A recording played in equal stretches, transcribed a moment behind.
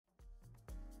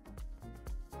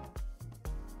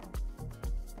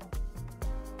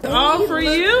All for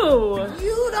you.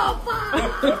 Beautiful.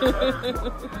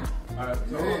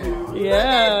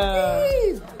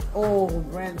 Yeah. Oh,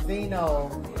 Brentino.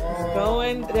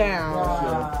 Going down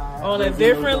on a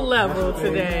different level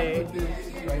today.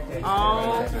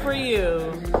 All for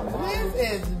you. This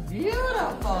is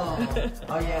beautiful.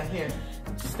 Oh, yeah, here.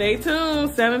 Stay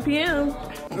tuned, 7 p.m.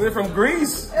 They're from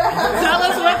Greece. Tell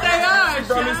us what they are.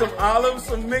 Brought me some olives,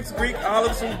 some mixed Greek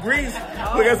olives from Greece. Look,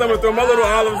 I guess I'm gonna throw my little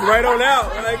olives right on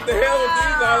out. Like the hell with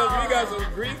these olives? We got some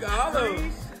Greek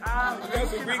olives. We got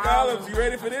some Greek olives. You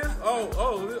ready for this?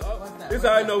 This is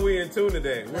how I know we're in tune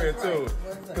today. We're in tune.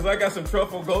 Because I got some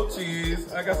truffle goat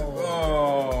cheese. I got some,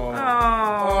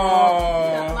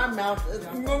 Yeah, my mouth is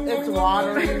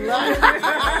watering.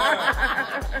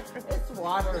 It's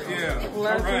watering. Yeah.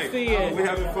 Let's see it. We're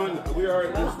having fun. We are.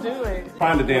 Let's do it.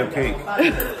 Find the damn cake.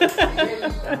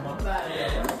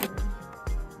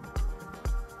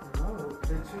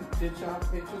 Did y'all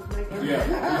pictures make it?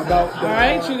 Yeah. All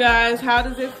right, you guys, how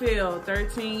does it feel?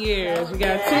 13 years. We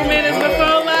got 2 minutes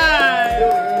before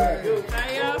live. How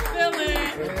y'all feeling?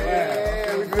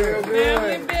 Yeah, we feel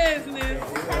Family business.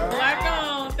 Black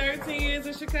on, 13 years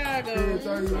in Chicago.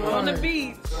 On the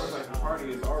beach. Sounds like the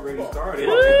party is already started.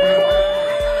 Woo!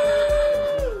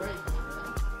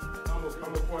 I'm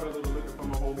gonna pour a little liquor from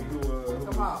my homie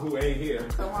who ain't here.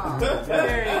 Come on.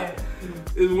 Period.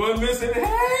 Is one missing? Hey,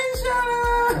 Shana!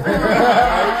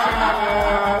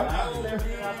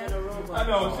 I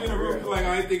know, she in the room like I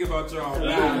ain't thinking about y'all.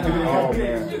 Oh,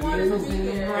 man.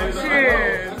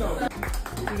 Cheers.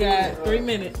 You got 3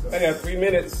 minutes. I got 3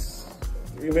 minutes.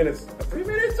 3 minutes. 3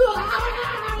 minutes. I'm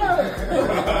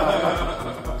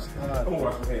gonna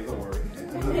wash my hands, don't worry.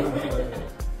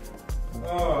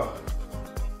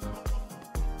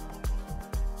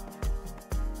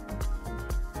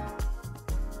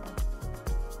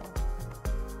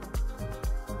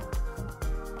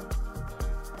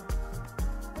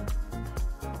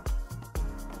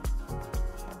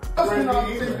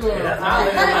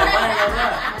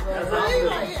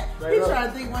 He's trying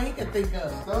to think what he can think of.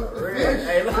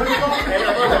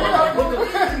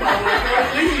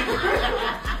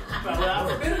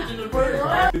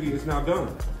 It's now done.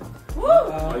 Woo!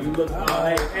 You look.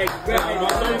 Hey, you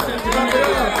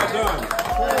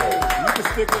can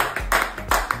stick up.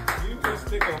 You can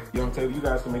stick up. Young Taylor, you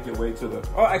guys can make your way to the.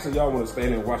 Oh, actually, y'all want to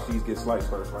stand and watch these get sliced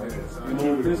first, right? You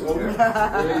move this over. You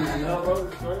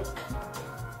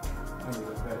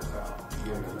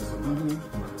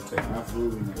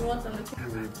want them to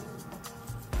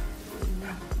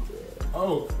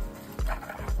Oh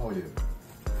yeah.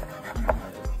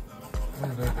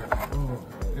 Oh,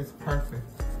 it's perfect.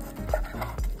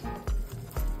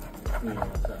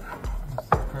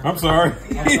 I'm sorry.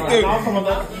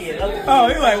 Oh,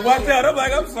 he's like, watch out. I'm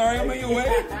like, I'm sorry. I'm on your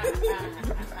way.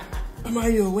 I'm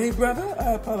on your way, brother.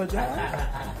 I apologize.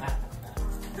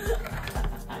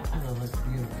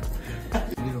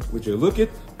 Would you look at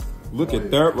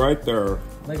that right there?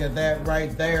 Look at that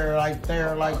right there, like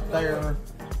there, like there.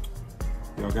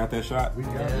 Y'all got that shot? We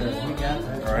got it. We got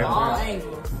that. All right. all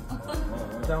angles.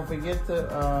 Don't forget to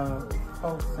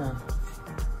post him.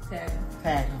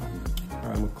 Tag him. All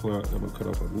right, I'm gonna cut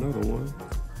up another one.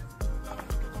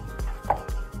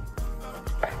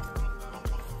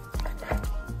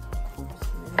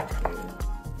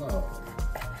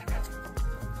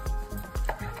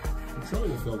 Control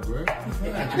yourself, Greg.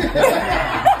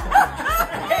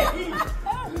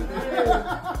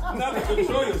 Not to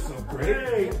control yourself,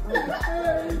 Greg.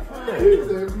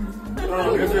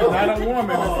 If it's not a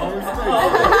woman, it's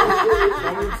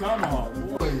on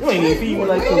mistake. You ain't even feed me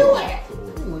like that.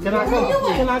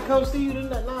 Can I come see you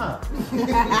tonight? Nah.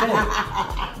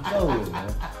 Go with it, man.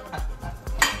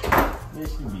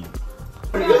 Yes, you be.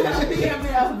 That's what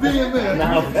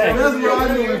I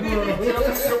knew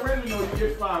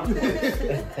it, bro.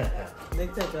 They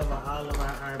took over all of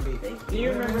our R&B. Do you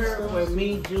remember when me,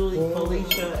 Julie,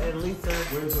 Felicia, and Lisa,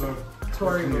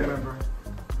 Tori, remember?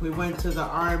 We went to the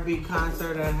R&B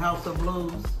concert at House of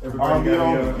Blues. R&B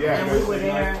only, yeah. And we were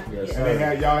there. And they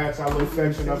had y'all had our little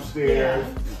section upstairs.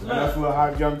 And that's where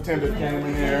Hot Young Tender came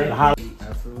in there.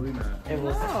 Absolutely not. It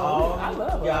was all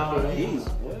y'all.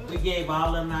 We gave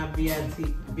all of them our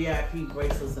VIP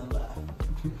bracelets and love.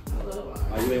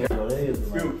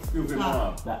 Excuse me,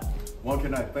 Mom. One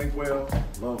cannot think well,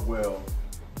 love well,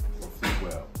 or sleep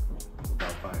well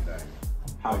without fine dining.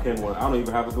 How can one? I don't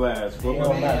even have a glass. How can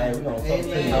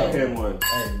one?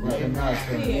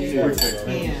 You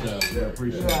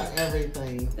are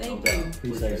everything. Thank you.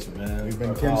 Appreciate you, man. We've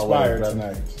been Kenspired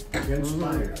tonight.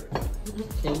 Kenspired.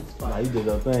 Nah, you did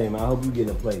your thing, man. I hope you get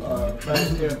a plate.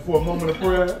 For a moment of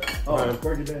prayer,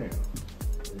 break it down.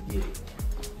 Let's get it.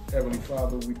 Heavenly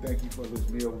Father, we thank you for this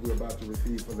meal we're about to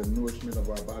receive for the nourishment of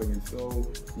our body and soul.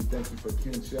 We thank you for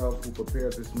Ken Shelf, who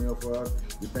prepared this meal for us.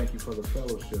 We thank you for the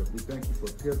fellowship. We thank you for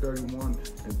Pier31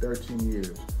 and 13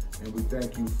 years. And we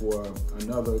thank you for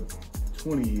another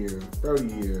 20 years,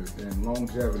 30 years, and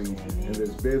longevity in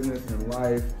this business and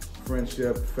life,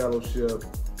 friendship, fellowship,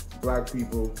 Black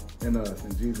people, and us.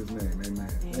 In Jesus' name, amen.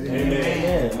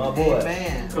 Amen. My boy.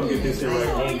 Amen. Come get this shit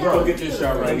right here. Come get this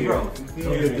shot right here. Come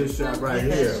get this shot right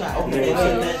here. You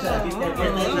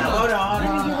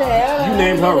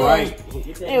named her right.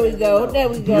 There we go. There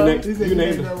we go. You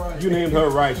named her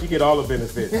right. She get all the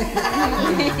benefits.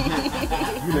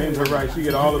 You named her right. She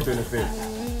get all the benefits.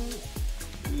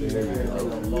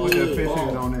 Put that fish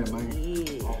head on there, man.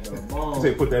 You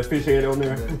say put that fish head on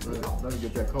there? Let's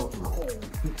get that culture.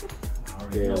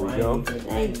 There we go.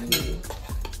 Thank you.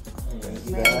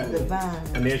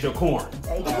 And there's your corn.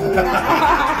 Thank you.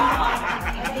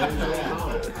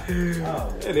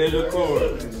 And there's your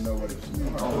corn. The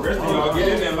rest of y'all get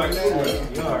in there like that.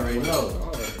 You already know.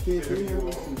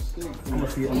 I'm gonna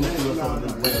see what's on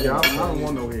this. Yeah, I don't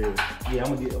want no head. Yeah,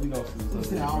 we gonna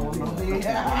see. I don't want no head.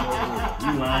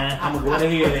 You lying? I'm gonna go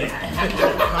ahead then.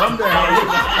 I'm down.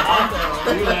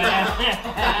 You lying?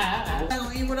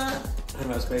 Gonna eat with us? I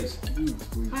got space.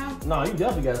 No, you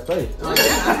definitely got space. No. This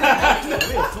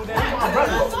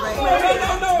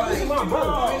is my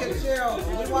brother. Bring a chair over.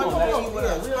 We want to eat with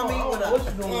us. Come eat with us. What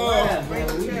you doing? Bring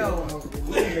a chair over.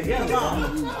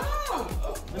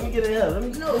 Let me get it here. Let me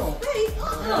No space.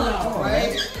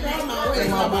 Right? Bring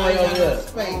my boy over here.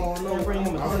 Space. Don't bring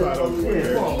him a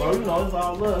chair. Come on, bro. You know it's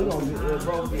all love. We gonna get this,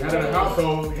 bro. Out of the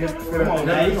household, Come on,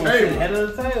 man. You gonna sit head of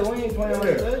the table. We ain't playing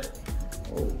like that.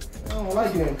 I don't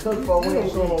like you and cook for we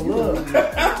ain't show no love.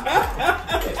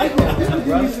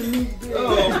 Oh,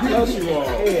 yes you are.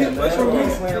 Yeah, man. That's what we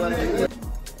playing like that.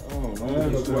 Oh,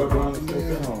 man. Knock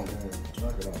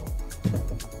it off.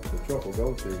 The truffle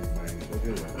goat cheese, man. Look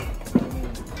at that.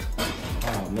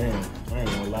 Oh, man. I ain't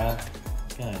gonna lie.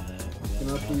 God. Can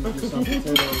I please get some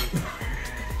potatoes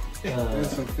and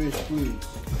some fish, please?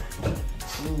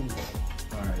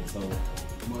 Alright, so.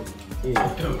 You want to I'm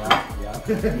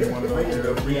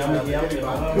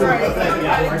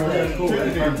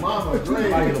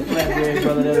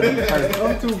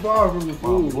too far from the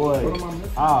food. Boy. What am I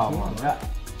missing? Oh, my God.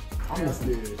 I'm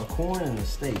missing a corn and a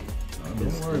steak.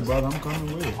 Don't worry, brother. I'm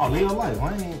coming with it. Oh, live your life. I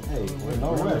ain't, hey, no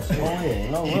rush. Go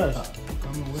ahead, no rush. I'm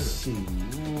coming with it. See,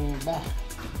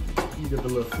 You get the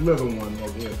little sliver one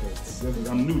over here.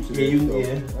 I'm new to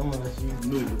this. I'm gonna let you.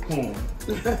 New to corn.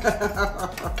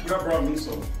 Y'all brought me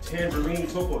some tangerine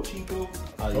Topo Chico.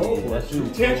 Oh, yeah, that's you.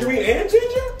 Tangerine and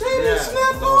ginger? Damn,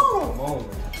 snap off. Come on,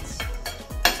 man.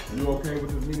 You okay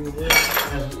with this medium rare?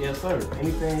 Yes, sir.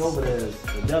 Anything over there is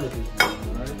a delicacy.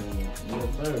 Right? Yes,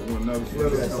 sir. Want another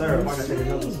sliver? Yes, sir. If I can take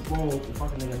another spoon, if I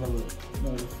can take another.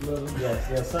 sliver?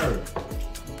 Yes, sir.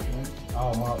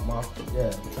 Oh, my,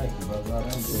 yeah. Thank you, brother.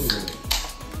 I'm good.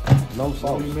 No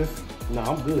sauce. No,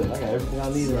 I'm good. I got everything I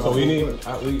need. So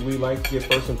we like to get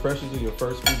first impressions of your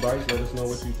first few bites. Let us know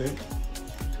what you think.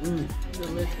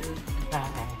 Delicious. I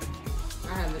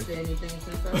haven't said anything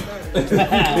since I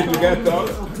started. You got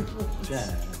thoughts?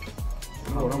 Yeah. I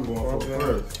know what I'm going for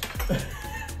first.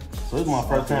 So this is my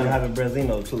first time having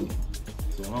Brezino too.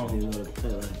 So I don't even know what to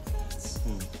tell you.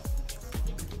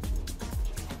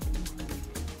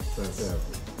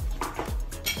 Fantastic.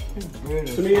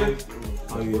 Tamia?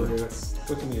 Oh, yeah.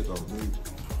 Put Tamia's on.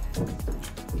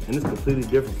 And it's completely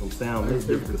different from sound. It's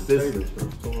different consistency.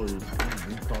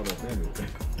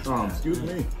 Excuse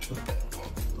me.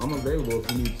 I'm available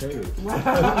if you need taters. I'm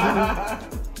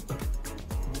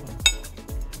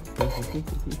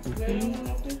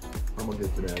gonna get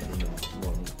to that in a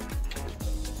moment.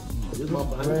 This is my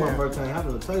first time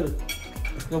having a tater.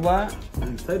 Goodbye.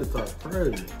 These tater tots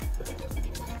crazy.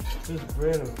 This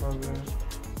bread is so good.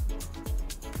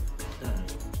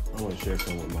 I want to share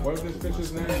some with my. What is this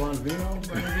fish's name? Bronzino?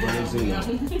 Bronzino.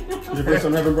 Is your first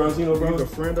time having Bronzino, bro? He's a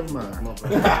friend of mine.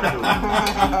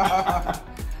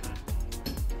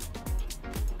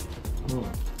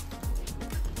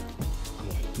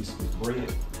 Piece of bread.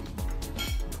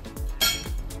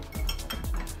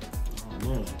 Oh,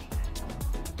 man.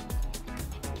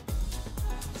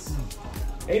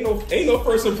 Ain't no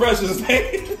first impressions.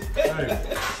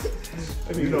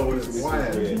 You know what it's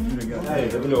wide. Hey, You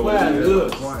let me know what it is.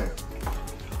 Good. Wide.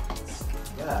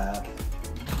 God.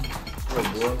 Good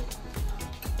boy.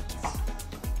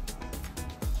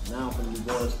 Now I'm finna be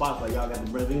going to spots like y'all got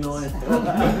the Brezino in.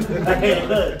 Hey,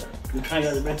 look. You ain't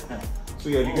got the Brezino. So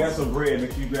yeah, you got some bread.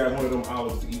 Make sure you grab one of them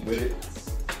olives to eat with it.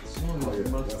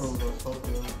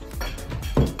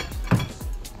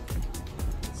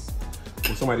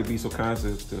 somebody be so kind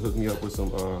to hook me up with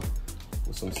some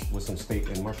steak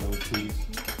and mushrooms, please.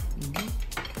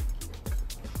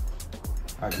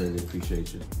 I greatly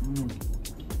appreciate you.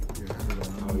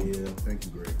 Oh yeah, thank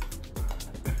you, Greg.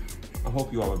 I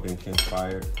hope you all have been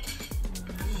inspired.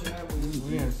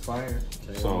 We inspired.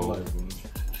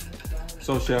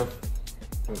 So chef.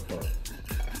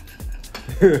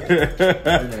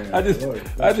 I just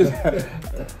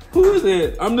who is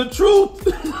it? I'm the truth.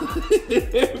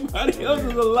 Everybody else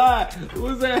is a lie. Who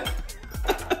is that?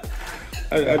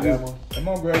 I just Come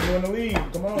on, Greg, you in the lead.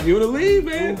 Come on. you in the lead,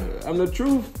 man. I'm the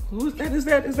truth. Who is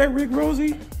that? Is that Rick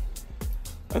Rosie?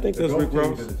 I think that's Rick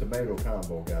Rose. The tomato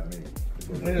combo got me.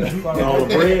 No,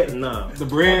 the bread, nah. The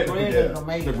bread, Is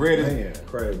amazing. the bread is. Man,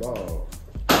 crazy. Oh.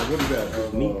 What is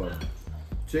that? Meat.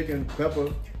 Chicken, pepper.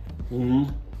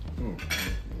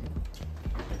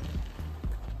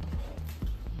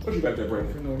 What you got there,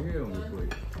 Brandon? You know, here on the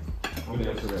plate. I'm gonna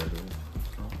answer that.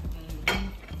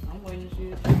 I'm waiting to see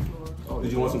it.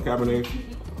 Did you want some Cabernet?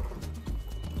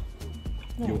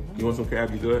 You want some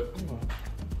Cab? You good?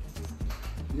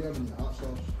 You have any hot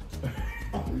sauce?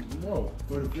 No,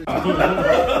 for the fish. Right.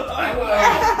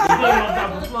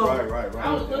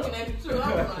 I was looking at it too.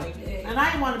 I was like, hey. And I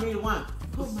didn't want to be the one.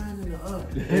 Put mine in the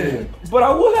oven. But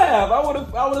I would have. I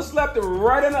would have slapped it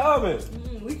right in the oven.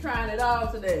 We trying it all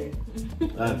today.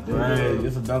 That's great.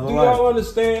 It's another Do life. y'all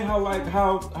understand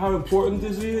how important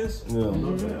this is?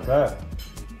 Yeah. Fact.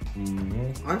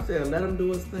 I said, let him do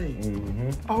his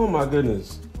thing. Oh my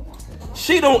goodness.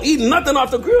 She don't eat nothing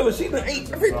off the grill, and she done ate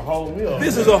A whole meal.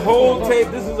 This is a whole tape.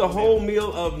 This is a whole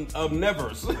meal of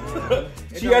nevers.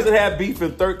 She hasn't had beef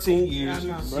in 13 years. She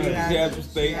has some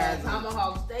steak. Yeah,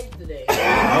 tomahawk steak today.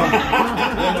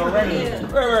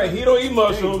 Right. He don't eat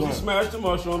mushrooms. He smashed the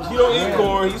mushrooms. He don't eat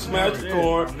corn. He smashed the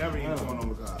corn. Never eat corn on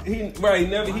the side. He's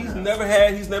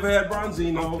never had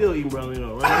bronzino. Still eating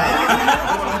brown, right?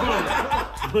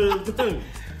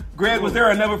 Greg, was there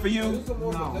a never for you?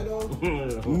 No.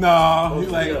 No. He's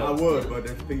like, I would, but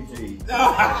that's PG.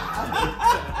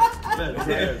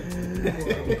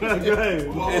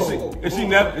 and she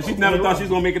never thought she was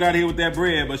gonna make it out of here with that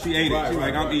bread, but she ate it. She's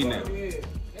like, I'm eating it.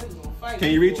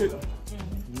 Can you reach it?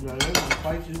 Real,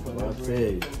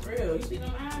 you see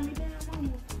them eyeing me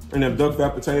down? And them duck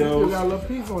fat You potatoes. got a little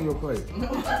piece on your plate. Greg,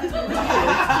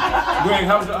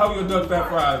 how your duck fat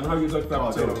fries? How your duck fat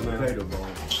potatoes, man? Potatoes on.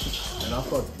 And I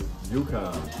fucked with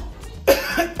Yukon.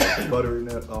 Butter in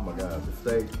that. Oh my God, the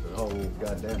steak, the whole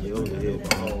goddamn it.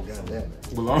 The whole goddamn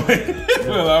it.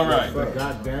 Well, all right. But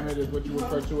God damn it is what you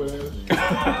refer to it as.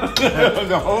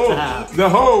 The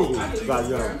whole.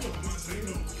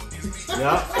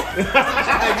 Yeah.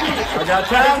 I got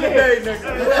time today, nigga.